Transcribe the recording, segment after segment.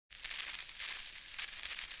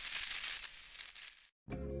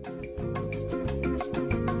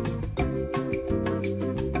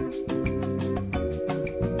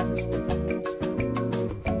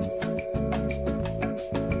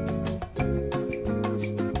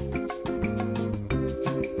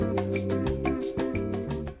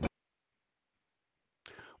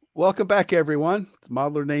Welcome back, everyone. It's a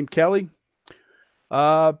modeler named Kelly.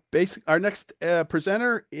 Our next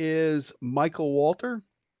presenter is Michael Walter.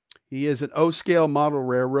 He is an O-scale model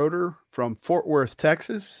railroader from Fort Worth,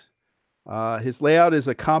 Texas. His layout is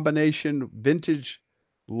a combination vintage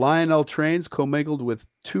Lionel trains commingled with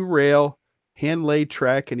two-rail hand-laid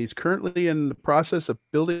track, and he's currently in the process of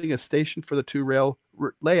building a station for the two-rail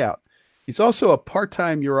layout. He's also a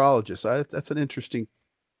part-time urologist. That's an interesting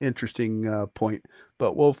point,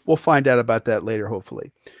 but we'll find out about that later,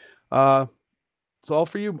 hopefully. It's all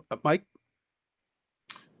for you, Mike.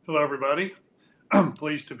 Hello, everybody. I'm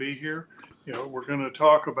pleased to be here. We're going to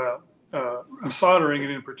talk about soldering,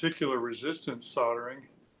 and in particular resistance soldering.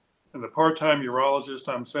 And the part-time urologist,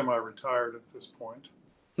 I'm semi-retired at this point.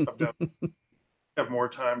 Have more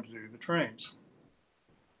time to do the trains.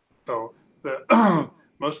 So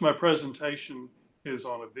most of my presentation is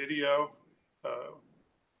on a video.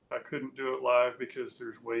 I couldn't do it live because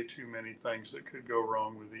there's way too many things that could go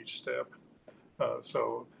wrong with each step.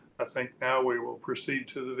 So I think now we will proceed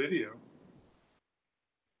to the video.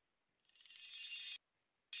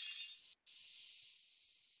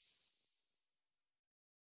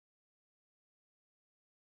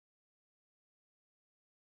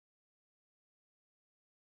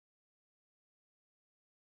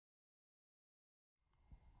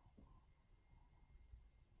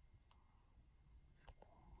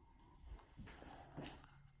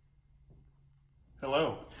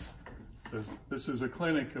 Hello. This is a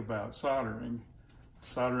clinic about soldering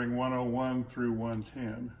 101 through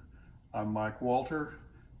 110. I'm Mike Walter,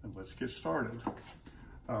 and let's get started.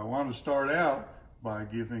 I want to start out by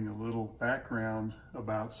giving a little background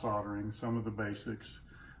about soldering, some of the basics.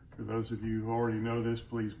 For those of you who already know this,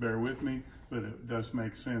 please bear with me, but it does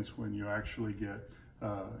make sense when you actually get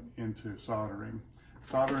into soldering.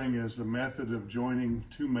 Soldering is a method of joining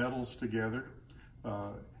two metals together.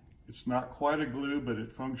 It's not quite a glue, but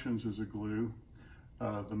it functions as a glue.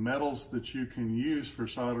 The metals that you can use for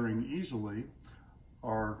soldering easily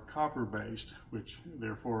are copper-based, which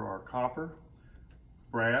therefore are copper,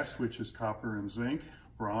 brass, which is copper and zinc,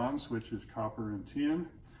 bronze, which is copper and tin,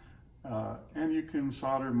 and you can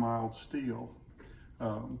solder mild steel.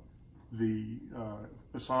 The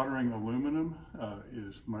soldering aluminum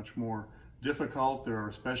is much more difficult. There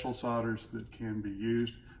are special solders that can be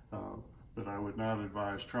used, but I would not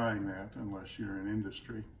advise trying that unless you're in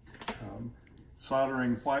industry.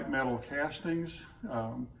 Soldering white metal castings,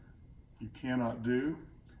 you cannot do.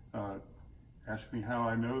 Ask me how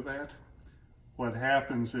I know that. What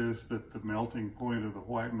happens is that the melting point of the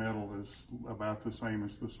white metal is about the same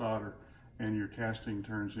as the solder, and your casting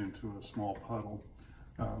turns into a small puddle.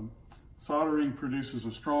 Soldering produces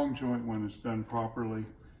a strong joint when it's done properly.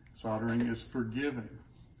 Soldering is forgiving.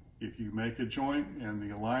 If you make a joint and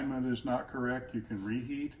the alignment is not correct, you can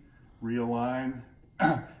reheat, realign,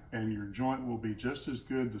 and your joint will be just as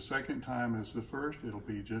good the second time as the first. It'll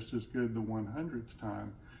be just as good the 100th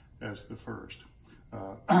time as the first.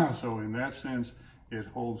 So in that sense, it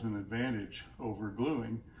holds an advantage over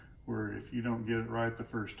gluing, where if you don't get it right the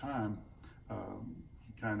first time,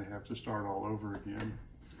 you kind of have to start all over again.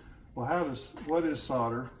 Well, what is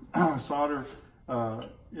solder? Solder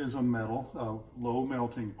is a metal of low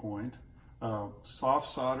melting point. Soft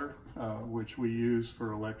solder, which we use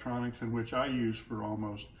for electronics and which I use for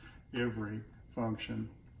almost every function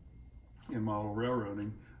in model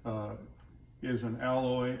railroading, is an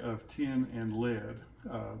alloy of tin and lead.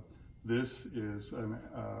 This is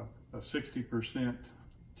a 60%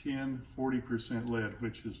 tin, 40% lead,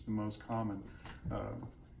 which is the most common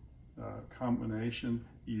combination.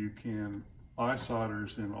 You can buy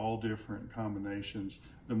solders in all different combinations.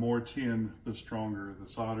 The more tin, the stronger the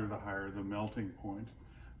solder, the higher the melting point.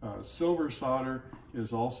 Silver solder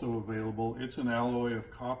is also available. It's an alloy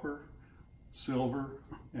of copper, silver,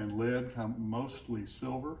 and lead, mostly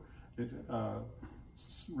silver.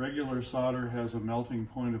 Regular solder has a melting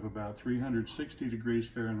point of about 360 degrees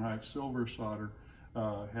Fahrenheit. Silver solder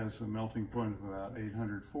has a melting point of about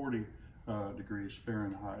 840 degrees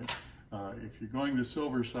Fahrenheit. If you're going to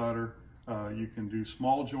silver solder, you can do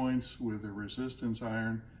small joints with a resistance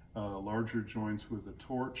iron, larger joints with a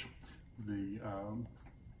torch.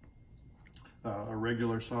 A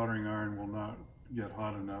regular soldering iron will not get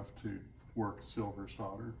hot enough to work silver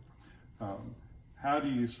solder. How do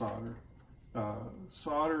you solder?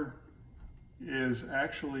 Solder is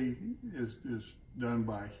actually done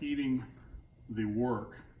by heating the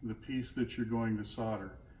work, the piece that you're going to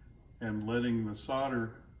solder, and letting the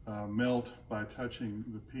solder melt by touching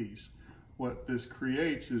the piece. What this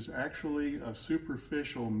creates is actually a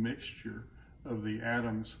superficial mixture of the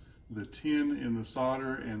atoms, the tin in the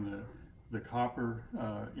solder and the copper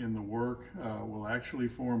in the work will actually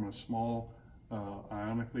form a small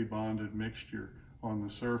ionically bonded mixture on the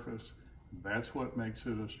surface. That's what makes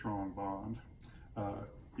it a strong bond.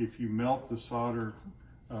 If you melt the solder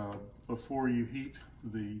before you heat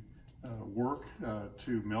the work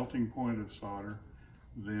to melting point of solder,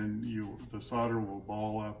 then the solder will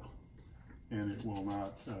ball up and it will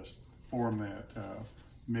not form that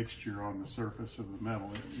mixture on the surface of the metal.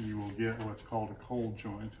 You will get what's called a cold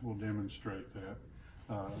joint. We'll demonstrate that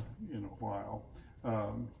in a while.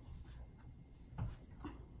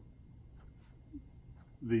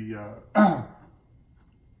 The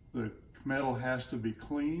metal has to be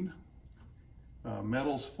clean.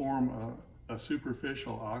 Metals form a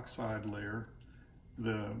superficial oxide layer.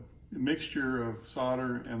 The mixture of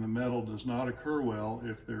solder and the metal does not occur well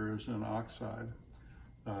if there is an oxide.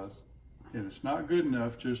 And it's not good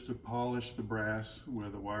enough just to polish the brass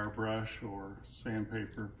with a wire brush or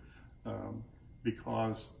sandpaper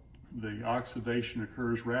because the oxidation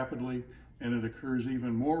occurs rapidly, and it occurs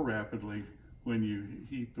even more rapidly when you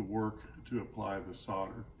heat the work to apply the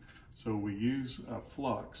solder. So we use a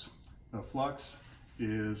flux. A flux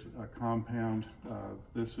is a compound.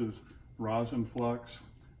 This is rosin flux.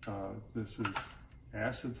 This is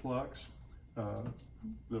acid flux.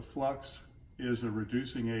 The flux is a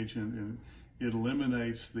reducing agent, and it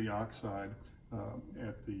eliminates the oxide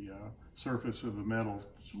at the surface of the metal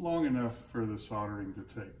long enough for the soldering to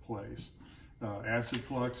take place. Acid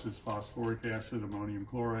flux is phosphoric acid, ammonium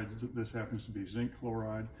chloride. This happens to be zinc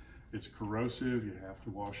chloride. It's corrosive. You have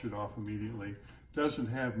to wash it off immediately. Doesn't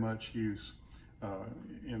have much use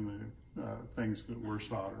in the things that we're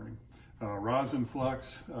soldering. Rosin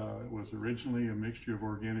flux was originally a mixture of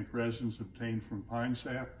organic resins obtained from pine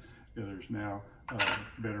sap. There's now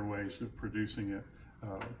better ways of producing it,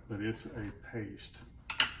 but it's a paste.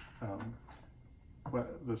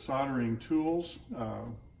 But the soldering tools,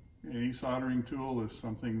 any soldering tool is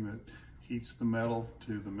something that heats the metal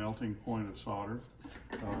to the melting point of solder.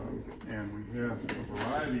 And we have a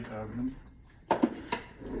variety of them.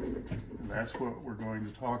 And that's what we're going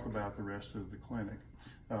to talk about the rest of the clinic.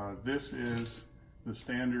 This is the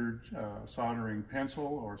standard soldering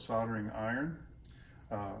pencil or soldering iron.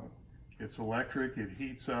 It's electric. It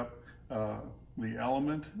heats up the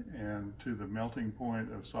element and to the melting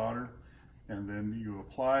point of solder, and then you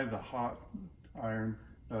apply the hot iron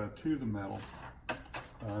to the metal.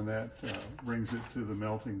 That brings it to the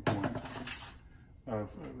melting point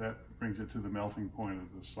of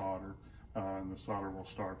the solder, and the solder will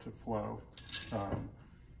start to flow.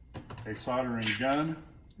 A soldering gun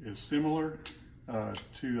is similar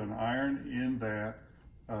to an iron in that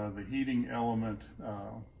the heating element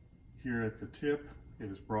here at the tip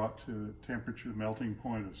is brought to the temperature, melting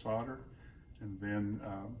point of solder, and then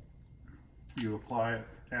you apply it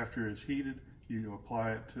after it's heated. You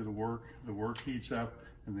apply it to the work heats up,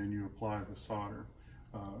 and then you apply the solder.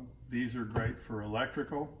 These are great for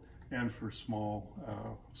electrical and for small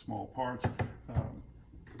parts.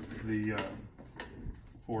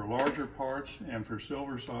 For larger parts and for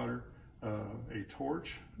silver solder, a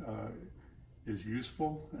torch is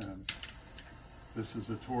useful. And this is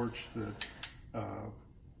a torch that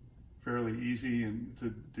fairly easy to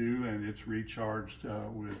do, and it's recharged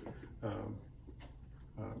with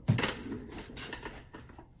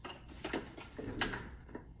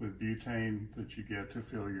butane that you get to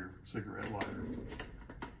fill your cigarette lighter.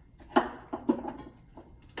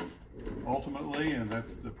 Ultimately, and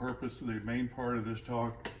that's the purpose of the main part of this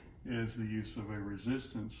talk, is the use of a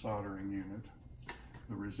resistance soldering unit.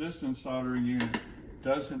 The resistance soldering unit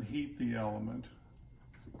doesn't heat the element.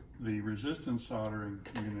 The resistance soldering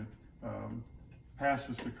unit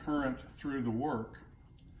passes the current through the work,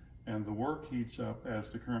 and the work heats up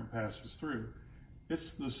as the current passes through.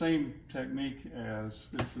 It's the same technique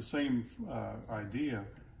it's the same idea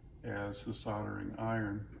as the soldering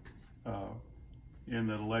iron, in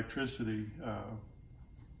that electricity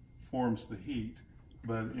forms the heat,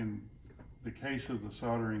 but in the case of the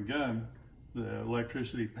soldering gun, the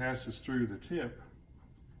electricity passes through the tip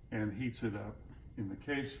and heats it up. In the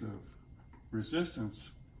case of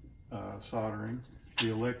resistance soldering,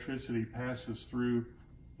 the electricity passes through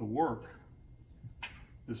the work.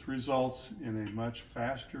 This results in a much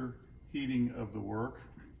faster heating of the work,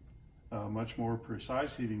 much more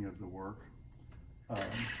precise heating of the work,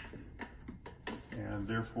 and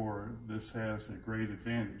therefore this has a great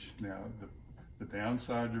advantage. Now, the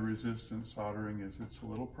downside to resistance soldering is it's a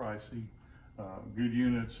little pricey. Good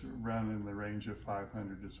units run in the range of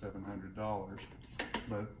 $500 to $700,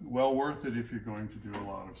 but well worth it if you're going to do a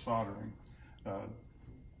lot of soldering.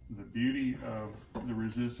 The beauty of the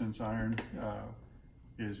resistance iron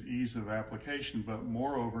is ease of application, but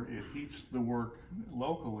moreover, it heats the work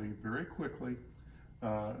locally very quickly.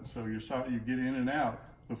 So you get in and out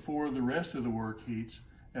before the rest of the work heats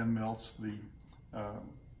and melts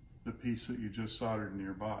the piece that you just soldered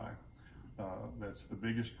nearby. That's the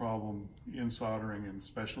biggest problem in soldering, and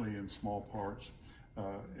especially in small parts,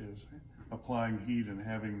 is applying heat and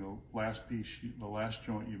having the last piece, the last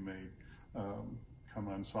joint you made, come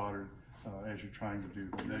unsoldered as you're trying to do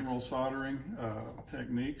the general soldering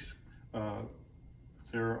techniques.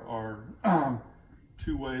 There are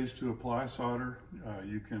two ways to apply solder.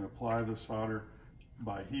 You can apply the solder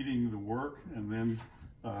by heating the work and then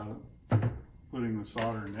putting the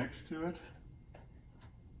solder next to it,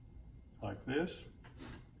 like this.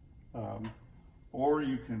 Or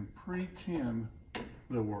you can pre-tin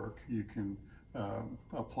the work. You can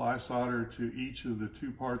apply solder to each of the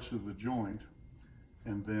two parts of the joint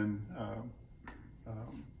and then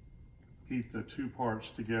heat the two parts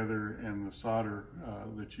together, and the solder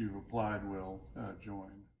that you've applied will join.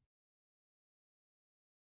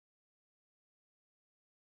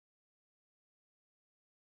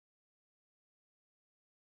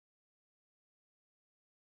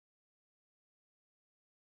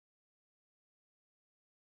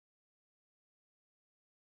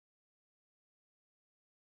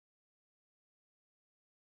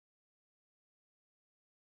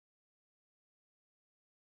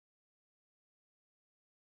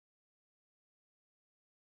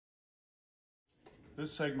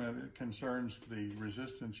 This segment concerns the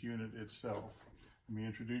resistance unit itself. Let me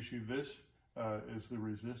introduce you. This is the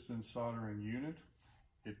resistance soldering unit.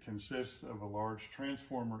 It consists of a large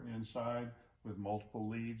transformer inside with multiple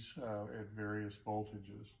leads at various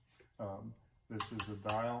voltages. This is a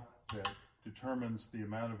dial that determines the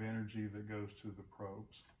amount of energy that goes to the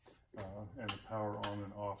probes and a power on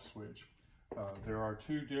and off switch. There are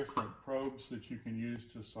two different probes that you can use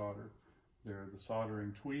to solder. They're the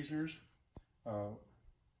soldering tweezers,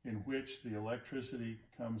 in which the electricity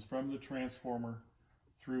comes from the transformer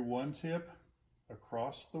through one tip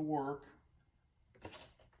across the work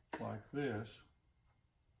like this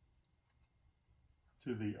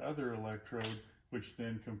to the other electrode, which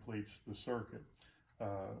then completes the circuit.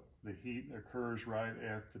 The heat occurs right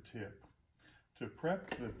at the tip. To prep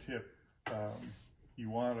the tip, you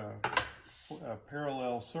want a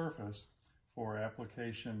parallel surface for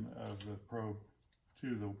application of the probe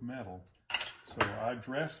to the metal. So I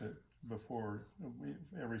dress it before,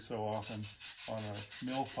 every so often, on a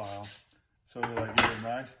mill file so that I get a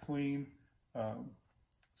nice clean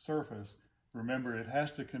surface. Remember, it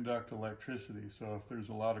has to conduct electricity, so if there's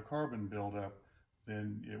a lot of carbon buildup,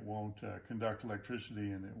 then it won't conduct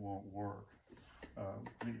electricity and it won't work.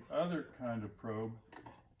 The other kind of probe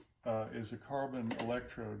is a carbon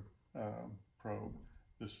electrode probe.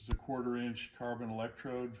 This is a 1/4 inch carbon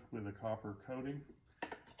electrode with a copper coating.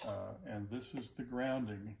 And this is the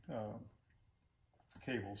grounding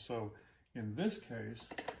cable. So in this case,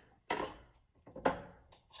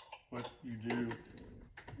 what you do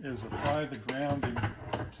is apply the grounding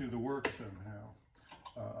to the work somehow.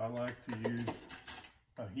 I like to use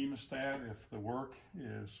a hemostat if the work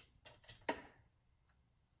is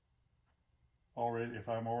already, if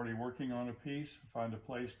I'm already working on a piece, find a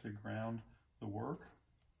place to ground the work.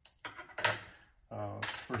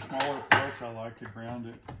 For smaller parts, I like to ground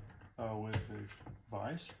it with a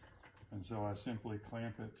vise, and so I simply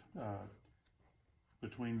clamp it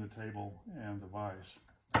between the table and the vise.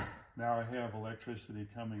 Now I have electricity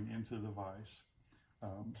coming into the vise.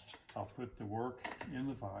 I'll put the work in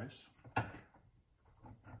the vise.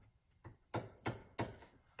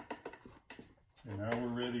 And now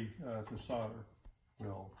we're ready to solder.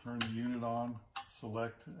 We'll turn the unit on,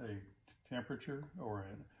 select a temperature or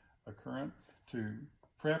a current. To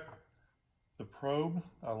prep the probe,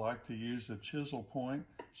 I like to use a chisel point.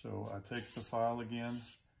 So I take the file again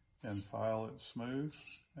and file it smooth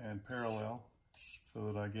and parallel so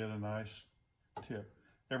that I get a nice tip.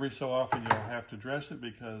 Every so often you'll have to dress it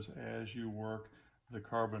because as you work, the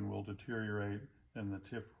carbon will deteriorate and the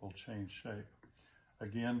tip will change shape.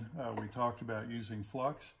 Again, we talked about using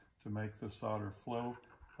flux to make the solder flow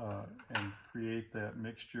and create that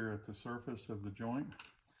mixture at the surface of the joint.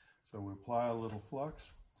 So we apply a little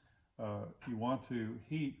flux. You want to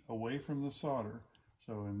heat away from the solder.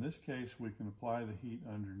 So in this case, we can apply the heat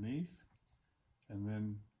underneath. And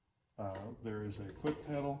then there is a foot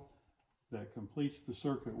pedal that completes the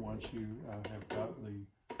circuit once you have got the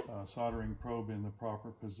soldering probe in the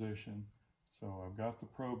proper position. So I've got the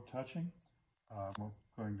probe touching. I'm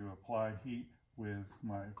going to apply heat with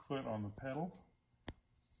my foot on the pedal.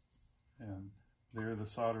 And there the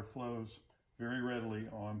solder flows very readily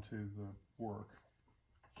onto the work.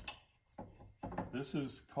 This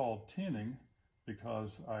is called tinning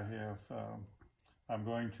because I'm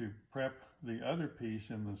going to prep the other piece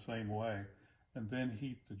in the same way and then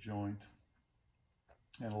heat the joint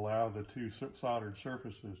and allow the two soldered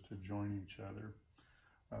surfaces to join each other.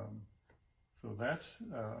 So that's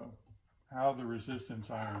how the resistance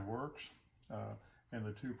iron works and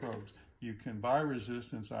the two probes. You can buy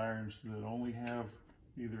resistance irons that only have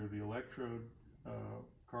either the electrode,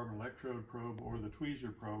 carbon electrode probe or the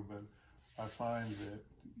tweezer probe, but I find that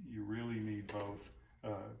you really need both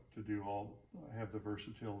to have the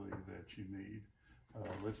versatility that you need.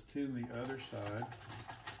 Let's tin the other side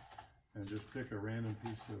and just pick a random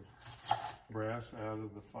piece of brass out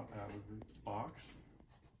of the box.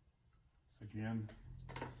 Again,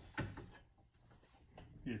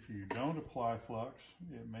 if you don't apply flux,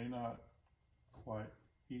 it may not quite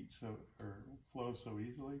heat or flow so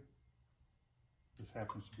easily. This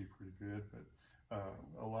happens to be pretty good, but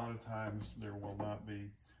a lot of times there will not be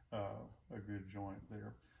a good joint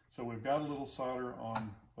there. So we've got a little solder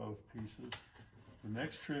on both pieces. The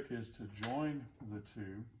next trick is to join the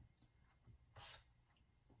two.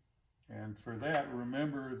 And for that,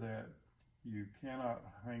 remember that you cannot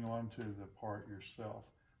hang on to the part yourself.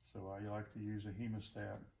 So I like to use a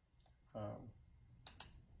hemostat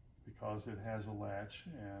because it has a latch,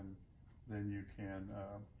 and then you can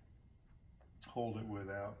hold it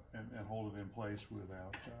without and hold it in place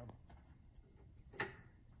without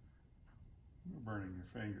burning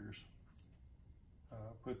your fingers.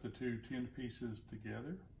 Put the two tin pieces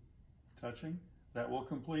together, touching. That will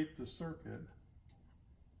complete the circuit.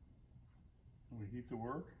 We heat the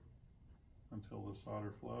work until the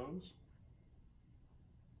solder flows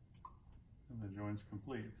and the joint's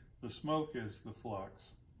complete. The smoke is the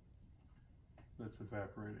flux that's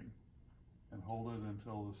evaporating, and hold it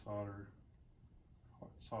until the solder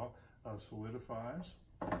solidifies.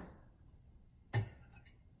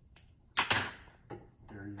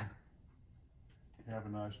 There you have a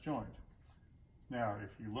nice joint. Now,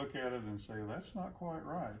 if you look at it and say, that's not quite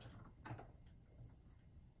right,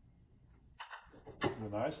 the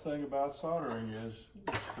nice thing about soldering is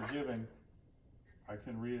it's forgiving. I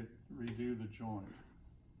can redo the joint.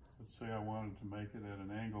 Let's say I wanted to make it at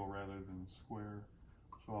an angle rather than square.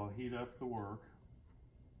 So I'll heat up the work,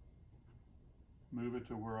 move it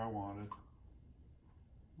to where I want it,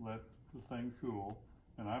 let the thing cool,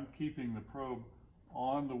 and I'm keeping the probe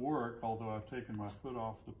on the work, although I've taken my foot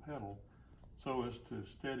off the pedal, so as to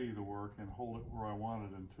steady the work and hold it where I want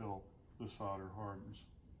it until the solder hardens.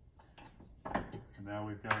 And now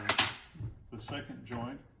we've got the second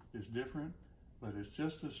joint is different, but it's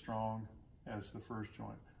just as strong as the first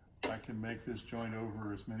joint. I can make this joint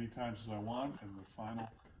over as many times as I want, and the final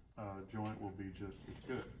joint will be just as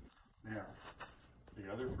good. Now,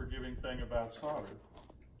 the other forgiving thing about solder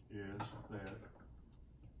is that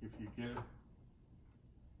if you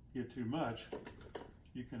get too much,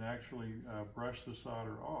 you can actually brush the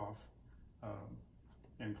solder off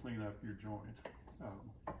and clean up your joint.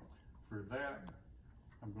 For that,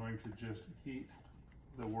 I'm going to just heat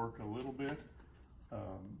the work a little bit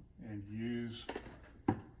and use,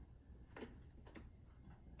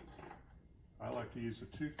 I like to use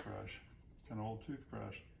a toothbrush, an old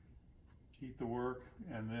toothbrush. Heat the work,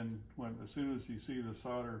 and then as soon as you see the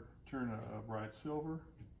solder turn a bright silver,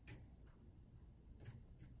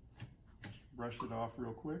 brush it off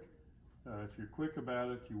real quick. If you're quick about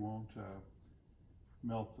it, you won't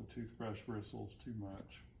melt the toothbrush bristles too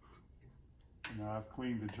much. And now I've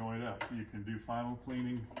cleaned the joint up. You can do final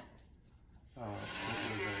cleaning with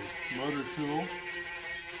a motor tool.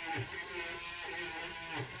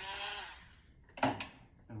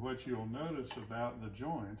 And what you'll notice about the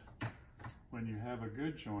joint, when you have a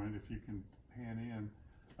good joint, if you can pan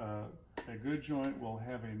in, a good joint will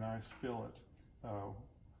have a nice fillet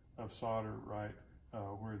of solder right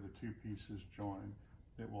where the two pieces join.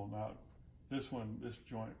 It will not, this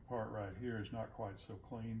joint part right here is not quite so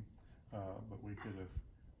clean, but we could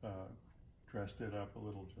have dressed it up a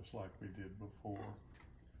little just like we did before.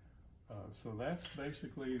 So that's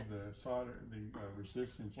basically the solder, the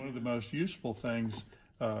resistance. One of the most useful things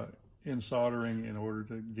in soldering in order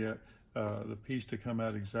to get the piece to come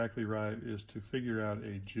out exactly right is to figure out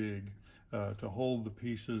a jig to hold the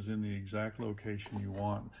pieces in the exact location you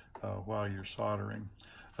want while you're soldering.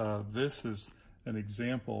 This is an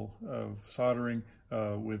example of soldering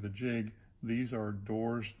with a jig. These are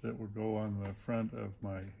doors that will go on the front of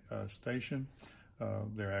my station.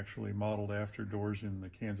 They're actually modeled after doors in the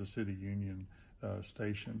Kansas City Union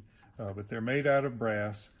station, but they're made out of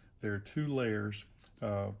brass. There are two layers.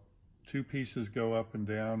 Two pieces go up and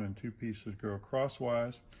down and two pieces go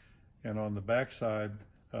crosswise, and on the back side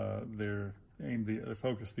there they're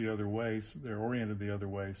focused the other way, so they're oriented the other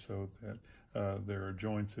way, so that there are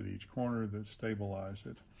joints at each corner that stabilize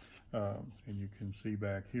it. And you can see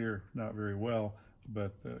back here, not very well,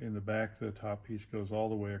 but in the back the top piece goes all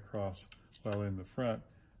the way across, while in the front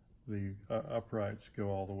the uprights go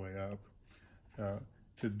all the way up.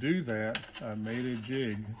 To do that, I made a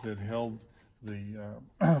jig that held the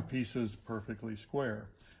pieces perfectly square.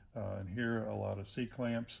 And here a lot of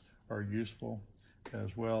C-clamps are useful,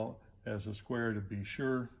 as well as a square to be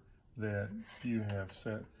sure that you have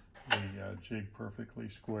set the jig perfectly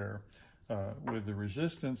square. With the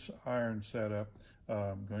resistance iron setup,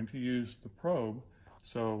 I'm going to use the probe.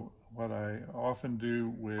 So what I often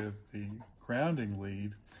do with the grounding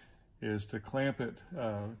lead is to clamp it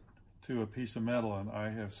to a piece of metal, and I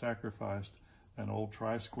have sacrificed an old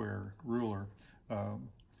tri-square ruler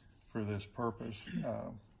for this purpose.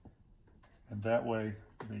 And that way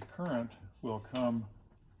the current will come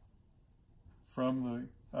from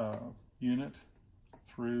the unit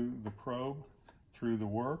through the probe, through the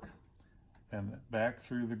work, and back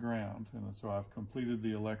through the ground. And so I've completed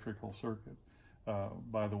the electrical circuit.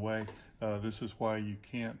 By the way, this is why you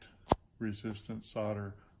can't resistance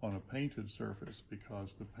solder on a painted surface,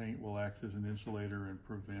 because the paint will act as an insulator and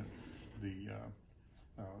prevent the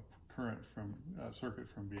current circuit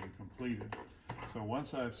from being completed. So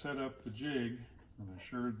once I've set up the jig and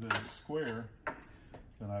assured that it's square,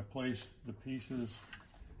 then I place the pieces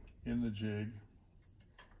in the jig.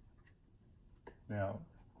 Now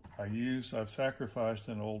I've sacrificed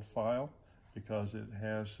an old file because it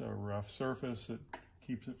has a rough surface that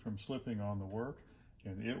keeps it from slipping on the work,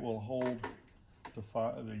 and it will hold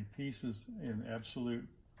the pieces in absolute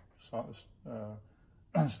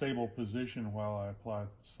stable position while I apply the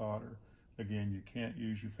solder. Again, you can't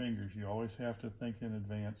use your fingers. You always have to think in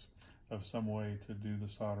advance of some way to do the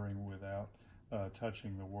soldering without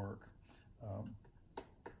touching the work.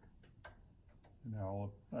 Now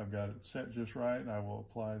I've got it set just right, and I will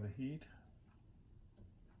apply the heat.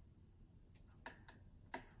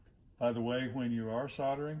 By the way, when you are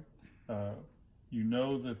soldering, you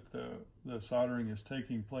know that the soldering is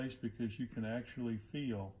taking place because you can actually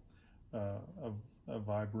feel a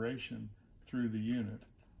vibration through the unit.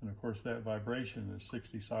 And of course that vibration is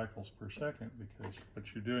 60 cycles per second, because what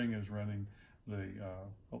you're doing is running the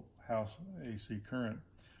house AC current,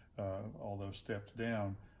 although stepped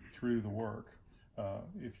down, through the work.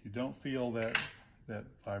 If you don't feel that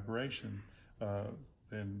vibration,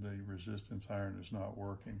 then the resistance iron is not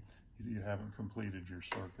working. You haven't completed your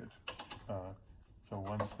circuit. So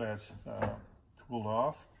once that's cooled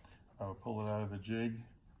off, I'll pull it out of the jig,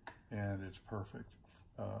 and it's perfect.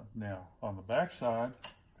 Now on the back side,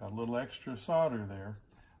 got a little extra solder there,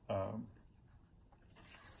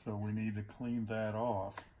 so we need to clean that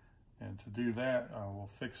off. And to do that, I will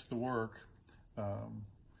fix the work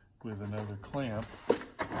with another clamp.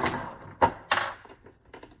 I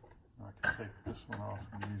can take this one off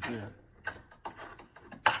and use it.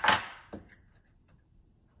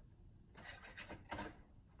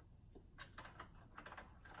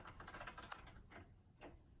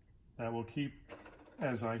 That will keep,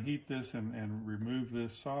 as I heat this and remove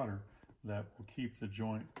this solder, that will keep the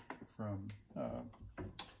joint from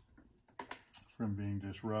being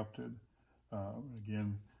disrupted.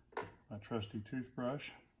 Again, my trusty toothbrush.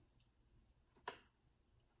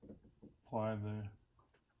 Apply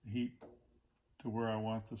the heat to where I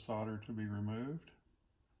want the solder to be removed.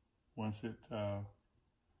 Once it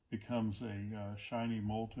becomes a shiny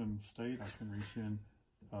molten state, I can reach in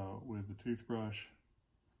with the toothbrush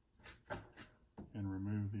and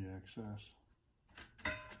remove the excess.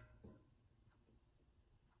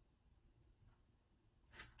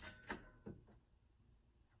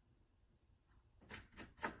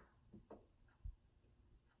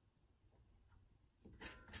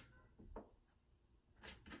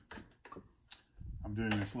 I'm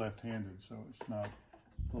doing this left-handed, so it's not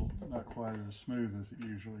quite as smooth as it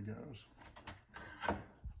usually goes. So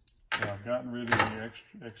I've gotten rid of the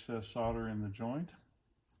excess solder in the joint.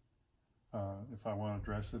 If I want to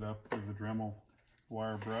dress it up with a Dremel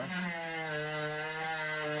wire brush,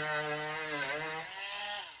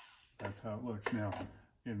 that's how it looks. Now,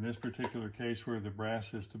 in this particular case where the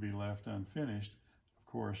brass is to be left unfinished, of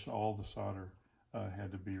course, all the solder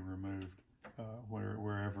had to be removed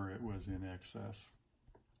wherever it was in excess.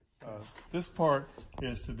 This part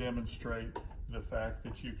is to demonstrate the fact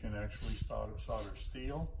that you can actually solder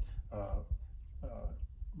steel.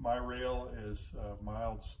 My rail is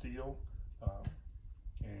mild steel,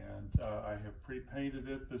 and I have pre-painted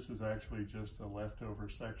it. This is actually just a leftover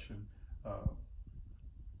section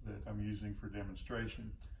that I'm using for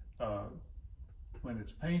demonstration. When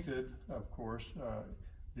it's painted, of course,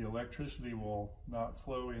 the electricity will not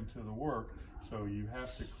flow into the work, so you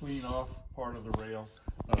have to clean off part of the rail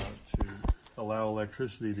to allow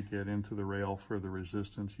electricity to get into the rail for the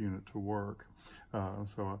resistance unit to work.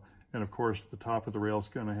 And of course, the top of the rail is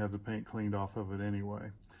going to have the paint cleaned off of it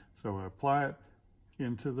anyway. So I apply it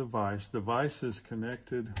into the vise. The vise is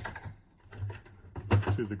connected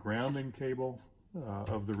to the grounding cable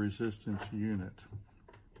of the resistance unit.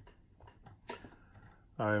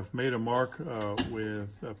 I have made a mark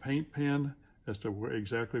with a paint pen as to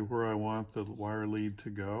exactly where I want the wire lead to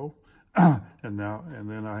go. and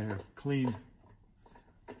then I have cleaned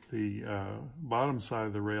the bottom side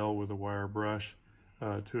of the rail with a wire brush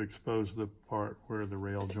to expose the part where the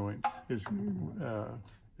rail joint is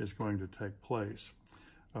going to take place.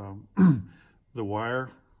 The wire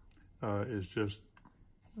is just,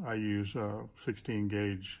 I use 16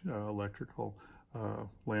 gauge electrical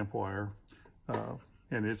lamp wire,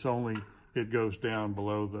 and it goes down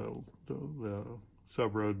below the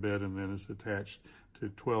sub-road bed and then is attached to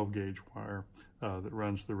 12 gauge wire that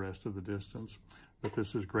runs the rest of the distance. But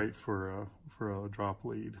this is great for a drop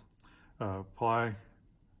lead. Apply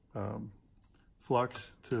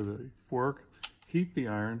flux to the work, heat the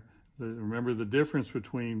iron. Remember, the difference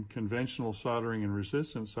between conventional soldering and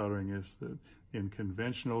resistance soldering is that in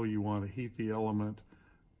conventional you want to heat the element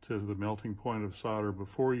to the melting point of solder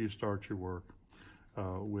before you start your work.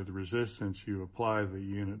 With resistance, you apply the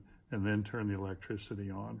unit and then turn the electricity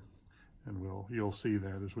on, and you'll see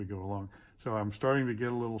that as we go along. So I'm starting to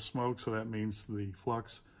get a little smoke, so that means the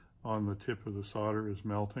flux on the tip of the solder is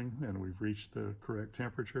melting and we've reached the correct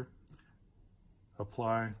temperature.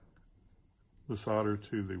 Apply the solder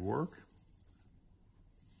to the work.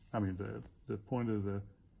 The point of the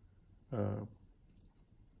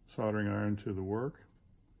soldering iron to the work,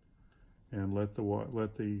 and let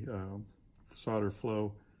the solder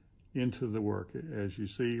flow into the work. As you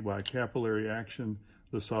see, by capillary action,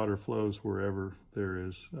 the solder flows wherever there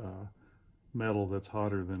is metal that's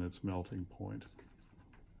hotter than its melting point.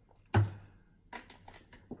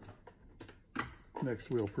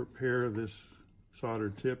 Next, we'll prepare this solder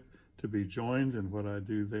tip to be joined, and what I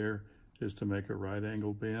do there is to make a right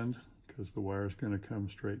angle bend, because the wire is going to come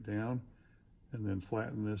straight down, and then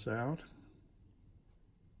flatten this out.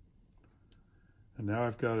 And now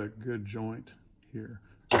I've got a good joint here.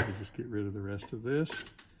 I can just get rid of the rest of this,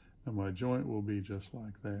 and my joint will be just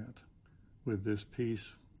like that, with this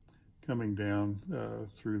piece coming down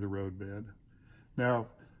through the road bed. Now,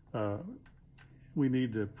 we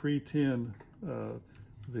need to pre-tin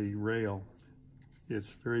the rail.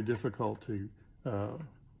 It's very difficult to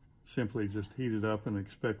simply just heat it up and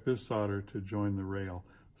expect this solder to join the rail.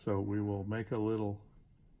 So we will make a little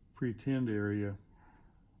pre-tinned area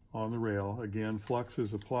on the rail. Again, flux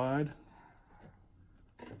is applied.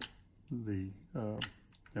 And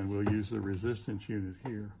we'll use the resistance unit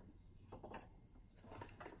here.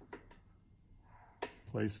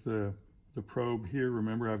 Place the probe here.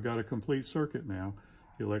 Remember, I've got a complete circuit now.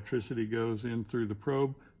 The electricity goes in through the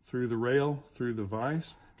probe, through the rail, through the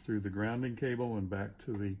vise, through the grounding cable, and back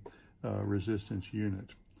to the resistance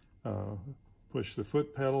unit. Push the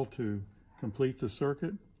foot pedal to complete the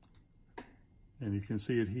circuit, and you can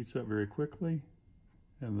see it heats up very quickly,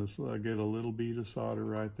 and this, I get a little bead of solder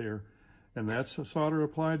right there, and that's a solder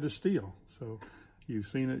applied to steel. So you've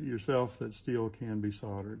seen it yourself that steel can be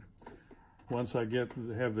soldered. Once I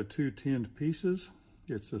have the two tinned pieces,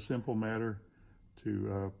 it's a simple matter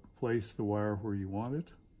to place the wire where you want it.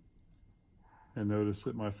 And notice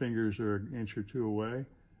that my fingers are an inch or two away,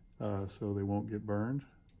 so they won't get burned,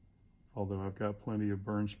 although I've got plenty of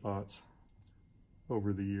burn spots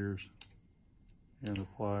over the years. And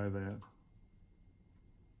apply that.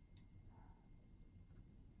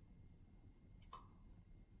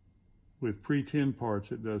 With pre-tinned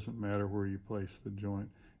parts, it doesn't matter where you place the joint,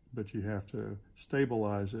 but you have to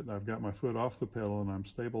stabilize it. I've got my foot off the pedal and I'm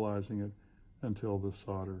stabilizing it until the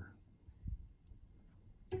solder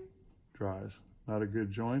dries. Not a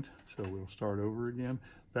good joint, so we'll start over again.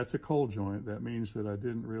 That's a cold joint. That means that I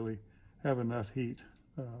didn't really have enough heat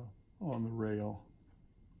on the rail.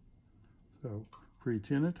 So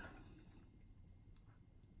pre-tin it.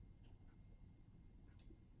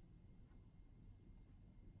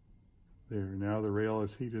 There, now the rail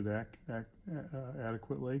is heated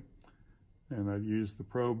adequately, and I use the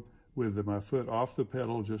probe with my foot off the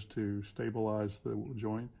pedal just to stabilize the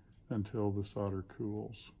joint until the solder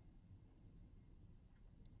cools.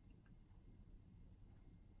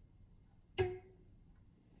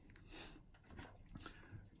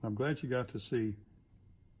 I'm glad you got to see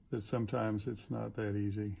that sometimes it's not that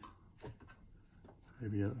easy.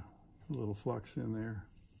 Maybe a a little flux in there.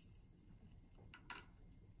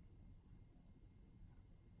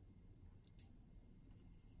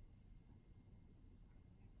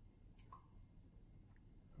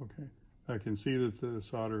 Okay, I can see that the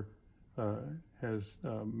solder has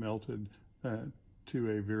melted to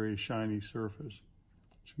a very shiny surface,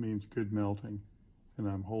 which means good melting. And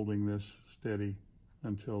I'm holding this steady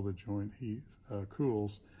until the joint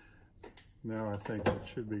cools. Now I think it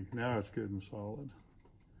should be, now it's good and solid.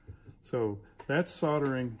 So that's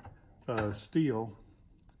soldering steel,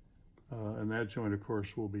 and that joint, of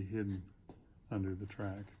course, will be hidden under the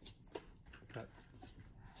track.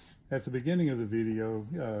 At the beginning of the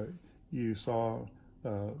video, you saw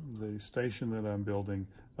the station that I'm building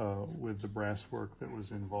with the brass work that was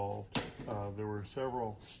involved. There were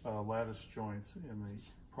several lattice joints in the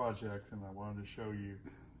project, and I wanted to show you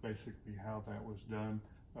basically how that was done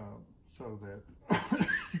so that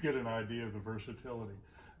you get an idea of the versatility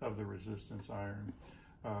of the resistance iron.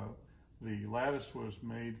 The lattice was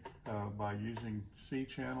made by using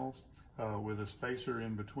C-channels with a spacer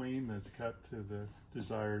in between that's cut to the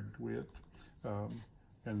desired width,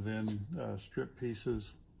 and then strip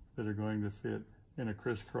pieces that are going to fit in a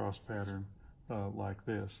crisscross pattern like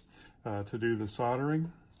this. To do the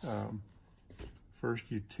soldering,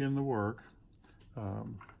 first you tin the work,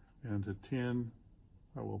 and to tin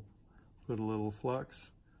I will put a little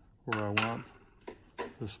flux where I want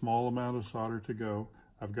the small amount of solder to go.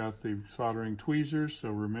 I've got the soldering tweezers, so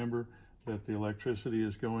remember that the electricity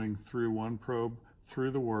is going through one probe,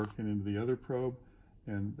 through the work, and into the other probe,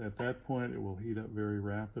 and at that point it will heat up very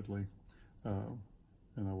rapidly.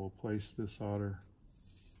 And I will place this solder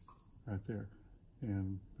right there,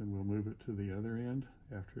 and then we'll move it to the other end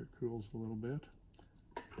after it cools a little bit.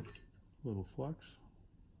 Little flux,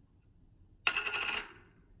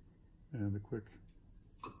 and the quick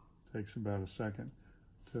takes about a second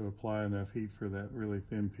to apply enough heat for that really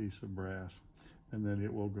thin piece of brass, and then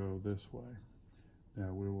it will go this way.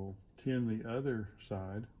 Now we will tin the other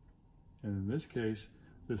side, and in this case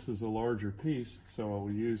this is a larger piece, so I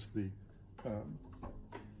will use the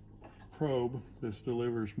probe. This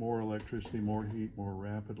delivers more electricity, more heat, more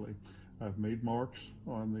rapidly. I've made marks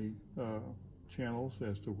on the channels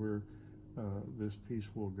as to where this piece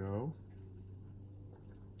will go.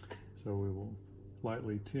 So we will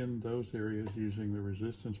lightly tin those areas using the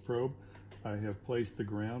resistance probe. I have placed the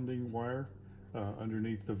grounding wire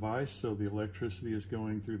underneath the vise, so the electricity is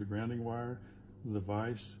going through the grounding wire, the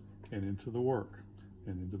vise, and into the work,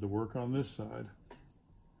 and into the work on this side.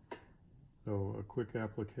 So a quick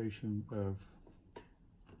application of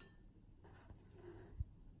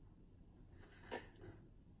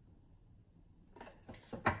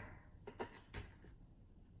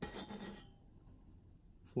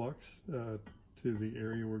flux to the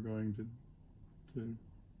area we're going to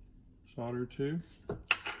solder to.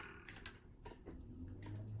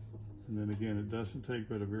 And then again, it doesn't take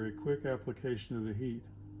but a very quick application of the heat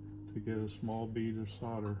to get a small bead of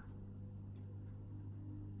solder.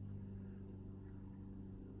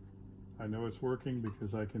 I know it's working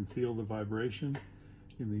because I can feel the vibration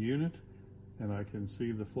in the unit, and I can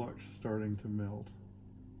see the flux starting to melt.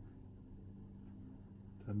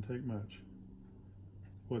 Doesn't take much.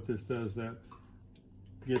 What this does, that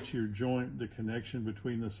gets your joint, the connection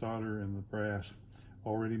between the solder and the brass,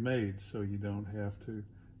 already made, so you don't have to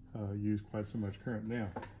use quite so much current. Now,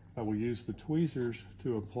 I will use the tweezers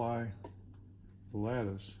to apply the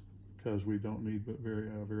lattice, because we don't need but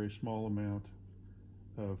a very small amount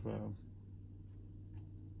of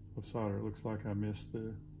solder. It looks like I missed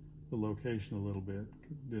the location a little bit,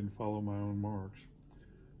 didn't follow my own marks,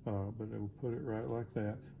 but I will put it right like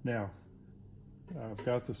that. Now, I've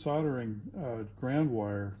got the soldering ground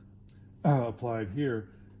wire applied here,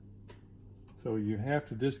 so you have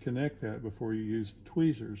to disconnect that before you use the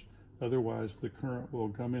tweezers. Otherwise, the current will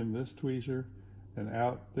come in this tweezer and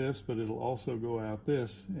out this, but it'll also go out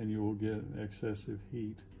this, and you will get excessive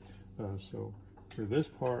heat. So for this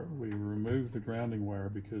part, we remove the grounding wire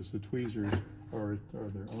because the tweezers are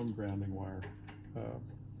their own grounding wire.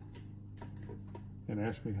 And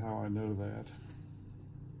ask me how I know that.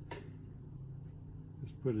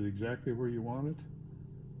 Just put it exactly where you want it.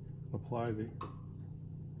 Apply the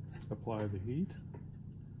heat.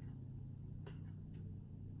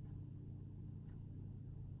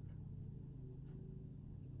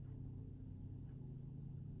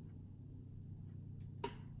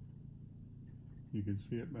 You can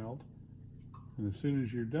see it melt. And as soon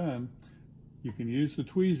as you're done, you can use the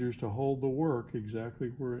tweezers to hold the work exactly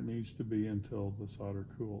where it needs to be until the solder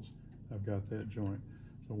cools. I've got that joint.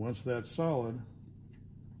 So once that's solid,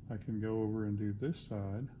 I can go over and do this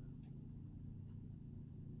side.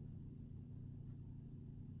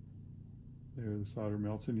 there the solder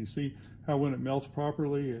melts. And you see how when it melts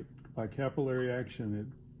properly, by capillary action, it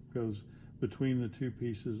goes between the two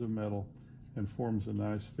pieces of metal and forms a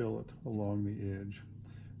nice fillet along the edge.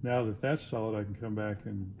 Now that that's solid, I can come back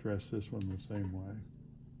and dress this one the same way.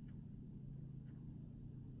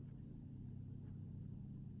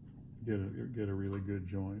 Get a really good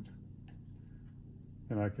joint.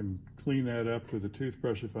 And I can clean that up with a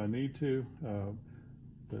toothbrush if I need to,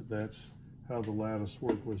 but that's how the lattice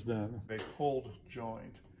work was done. A cold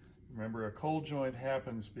joint. Remember, a cold joint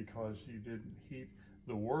happens because you didn't heat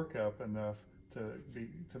the work up enough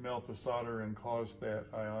to melt the solder and cause that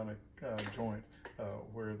ionic joint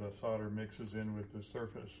where the solder mixes in with the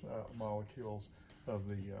surface molecules of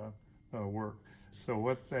the work. So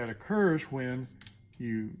what that occurs when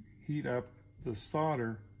you heat up the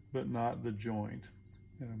solder but not the joint.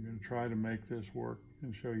 And I'm going to try to make this work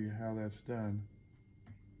and show you how that's done.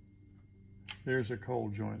 There's a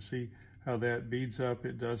cold joint. See how that beads up?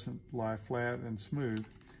 It doesn't lie flat and smooth.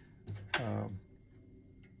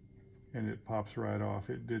 And it pops right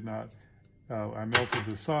off. It did not, I melted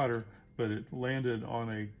the solder, but it landed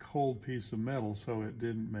on a cold piece of metal, so it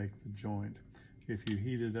didn't make the joint. If you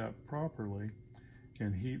heat it up properly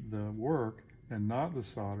and heat the work and not the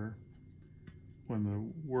solder, when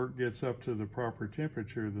the work gets up to the proper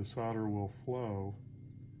temperature, the solder will flow.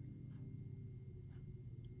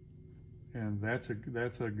 And that's a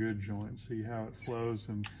good joint. See how it flows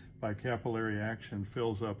and by capillary action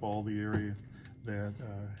fills up all the area that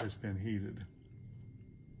has been heated.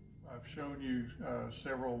 I've shown you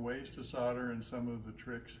several ways to solder and some of the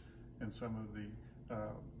tricks and some of the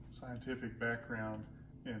scientific background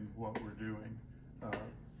in what we're doing.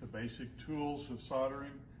 The basic tools of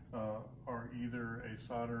soldering are either a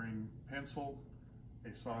soldering pencil,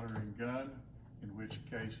 a soldering gun, in which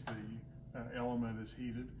case the element is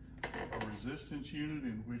heated, a resistance unit,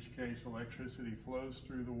 in which case electricity flows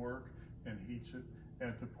through the work and heats it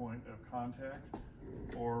at the point of contact,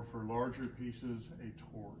 or for larger pieces, a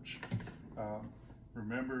torch.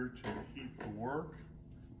 Remember to heat the work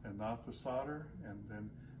and not the solder, and then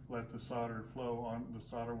let the solder flow on. The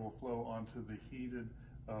solder will flow onto the heated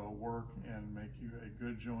work and make you a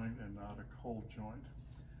good joint and not a cold joint.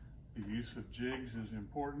 The use of jigs is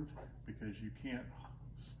important because you can't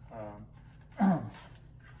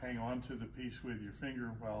hang on to the piece with your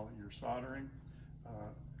finger while you're soldering.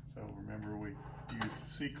 So remember, we use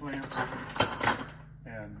C-clamps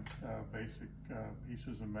and basic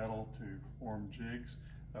pieces of metal to form jigs.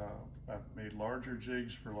 I've made larger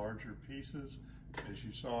jigs for larger pieces. As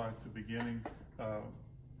you saw at the beginning,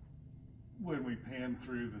 when we panned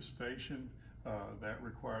through the station, that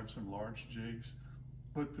required some large jigs.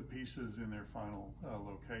 Put the pieces in their final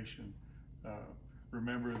location.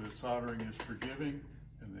 Remember that soldering is forgiving,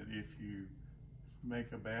 and that if you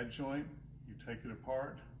make a bad joint, you take it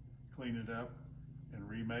apart, clean it up, and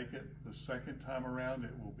remake it. The second time around,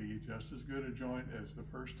 it will be just as good a joint as the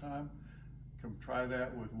first time. Come try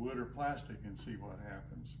that with wood or plastic and see what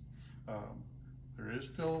happens. There is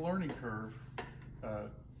still a learning curve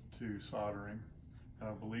to soldering.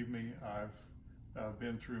 Believe me, I've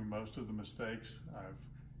been through most of the mistakes.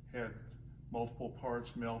 I've had multiple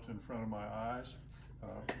parts melt in front of my eyes.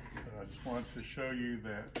 But I just wanted to show you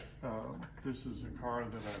that this is a car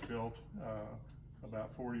that I built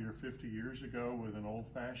about 40 or 50 years ago with an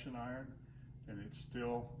old-fashioned iron, and it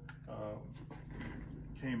still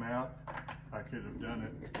came out. I could have done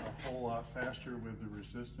it a whole lot faster with the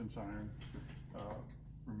resistance iron.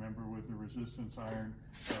 Remember, with the resistance iron,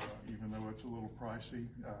 even though it's a little pricey,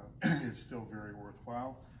 it's still very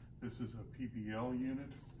worthwhile. This is a PBL unit.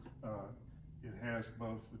 It has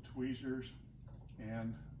both the tweezers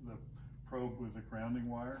and the probe with the grounding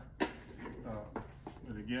wire.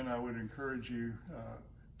 But again, I would encourage you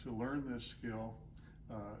to learn this skill.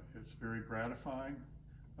 It's very gratifying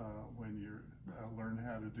when you learn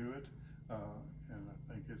how to do it, and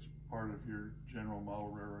I think it's part of your general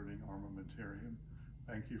model railroading armamentarium.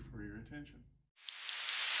 Thank you for your attention.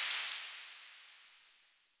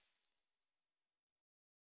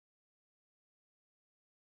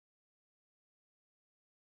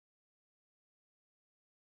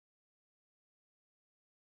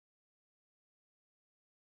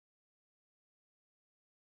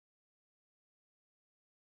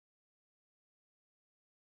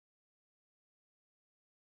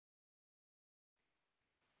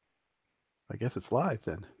 I guess it's live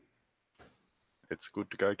then. It's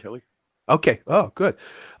good to go, Kelly. Okay. Oh, good.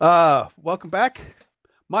 Welcome back,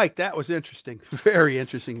 Mike. That was interesting. Very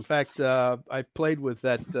interesting. In fact, I played with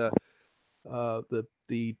that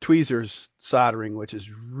the tweezers soldering, which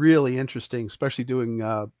is really interesting, especially doing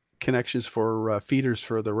connections for feeders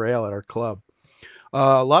for the rail at our club.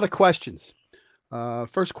 A lot of questions.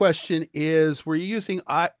 First question is, were you using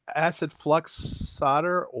acid flux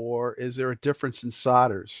solder, or is there a difference in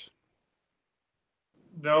solders?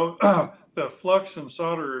 No, the flux and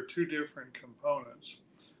solder are two different components.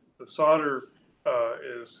 The solder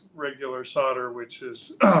is regular solder, which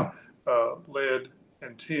is lead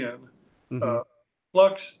and tin. Hmm. Uh,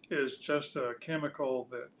 Flux is just a chemical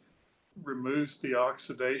that removes the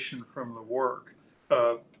oxidation from the work.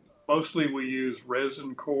 Uh, Mostly we use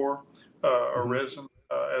resin core or Hmm. resin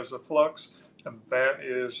as a flux, and that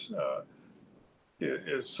is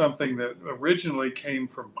something that originally came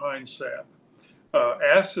from pine sap.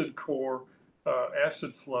 Acid core,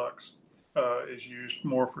 acid flux is used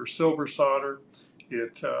more for silver solder.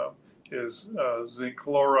 It is zinc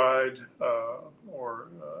chloride or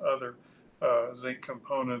other zinc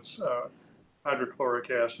components, hydrochloric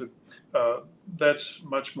acid. That's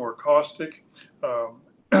much more caustic. Um,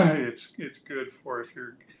 it's good for if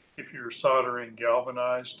you're soldering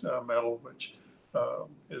galvanized metal, which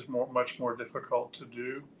is much more difficult to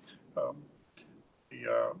do. Um,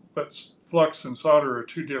 but flux and solder are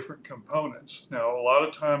two different components. Now, a lot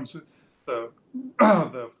of times the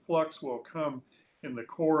the flux will come in the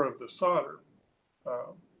core of the solder.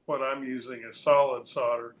 Uh, what I'm using is solid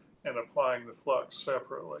solder and applying the flux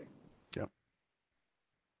separately. Yeah.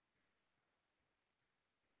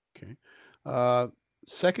 Okay. Uh,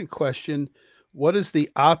 Second question, what is the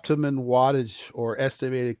optimum wattage or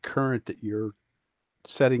estimated current that you're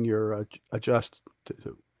setting your adjust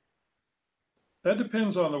to? That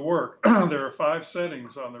depends on the work. There are 5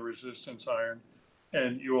 settings on the resistance iron,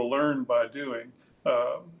 and you will learn by doing.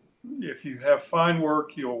 Uh, if you have fine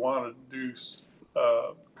work, you'll want to do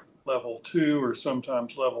uh, level 2 or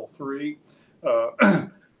sometimes level 3. Uh,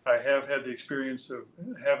 I have had the experience of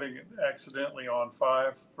having it accidentally on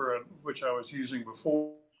 5 which I was using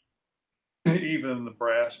before. Even the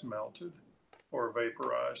brass melted or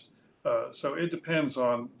vaporized. So it depends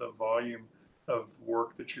on the volume of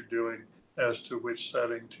work that you're doing as to which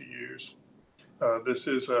setting to use. This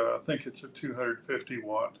is, I think it's a 250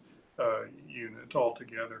 watt unit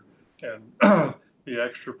altogether. And the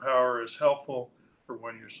extra power is helpful for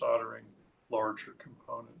when you're soldering larger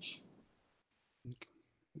components.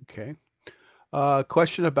 Okay.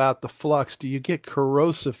 Question about the flux. Do you get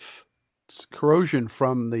corrosion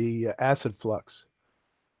from the acid flux?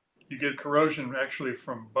 You get corrosion actually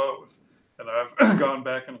from both. And I've gone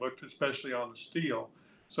back and looked, especially on the steel.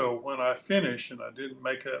 So when I finish, and I didn't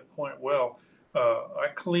make that point well, I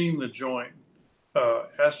clean the joint.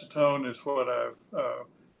 Acetone is what I've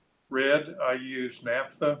read. I use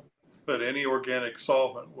naphtha, but any organic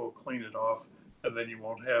solvent will clean it off, and then you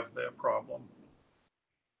won't have that problem.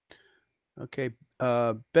 Okay.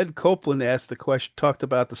 Ben Copeland asked the question, talked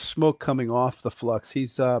about the smoke coming off the flux.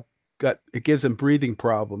 He's got it gives him breathing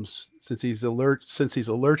problems since he's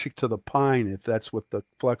allergic to the pine, if that's what the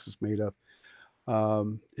flux is made of.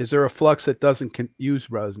 Is there a flux that doesn't use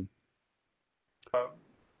resin?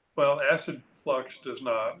 Well, acid flux does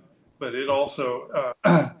not, but it Okay. also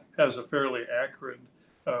has a fairly acrid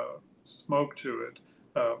smoke to it.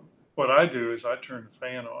 What I do is I turn the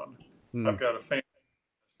fan on. Hmm. I've got a fan.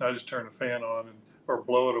 I just turn the fan on and or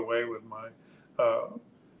blow it away with my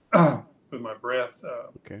with my breath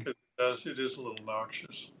Okay. because it is a little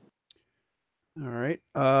noxious. All right.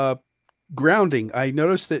 Grounding. I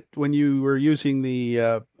noticed that when you were using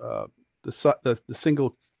the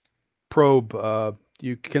single probe,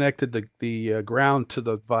 you connected the ground to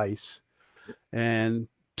the vise, and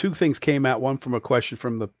two things came out. One from a question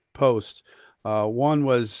from the post. One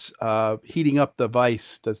was heating up the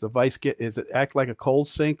vise. Does the vise is it act like a cold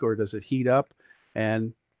sink, or does it heat up?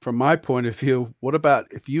 And from my point of view, what about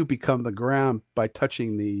if you become the ground by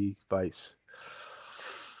touching the vise?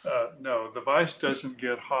 No, the vise doesn't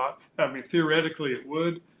get hot. I mean, theoretically it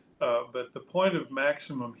would, but the point of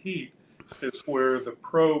maximum heat is where the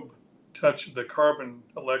carbon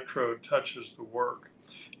electrode touches the work.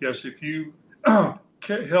 Yes, if you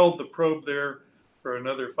held the probe there for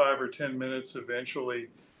another 5 or 10 minutes, eventually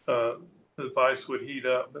uh, the vise would heat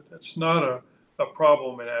up, but that's not a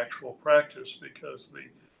problem in actual practice because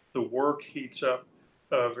the work heats up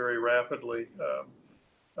very rapidly.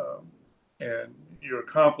 Um, and you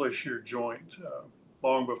accomplish your joint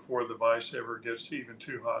long before the vise ever gets even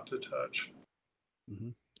too hot to touch. Hmm.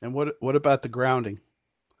 And what about the grounding?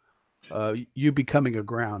 You becoming a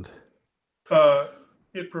ground. Uh,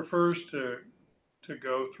 it prefers to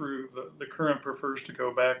go through the current prefers to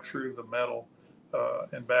go back through the metal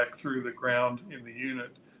and back through the ground in the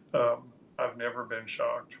unit. I've never been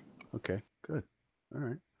shocked. Okay, good. All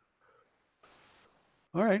right.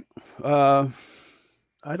 All right. Uh,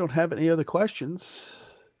 I don't have any other questions.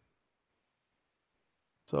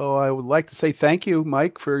 So I would like to say thank you,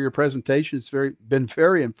 Mike, for your presentation. It's been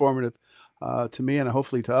very informative to me and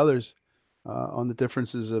hopefully to others on the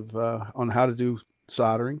differences of on how to do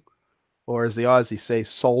soldering, or as the Aussies say,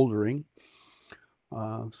 soldering.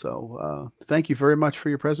 Thank you very much for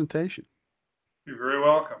your presentation. You're very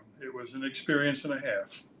welcome. It was an experience and a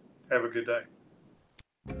half. Have a good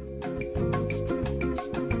day.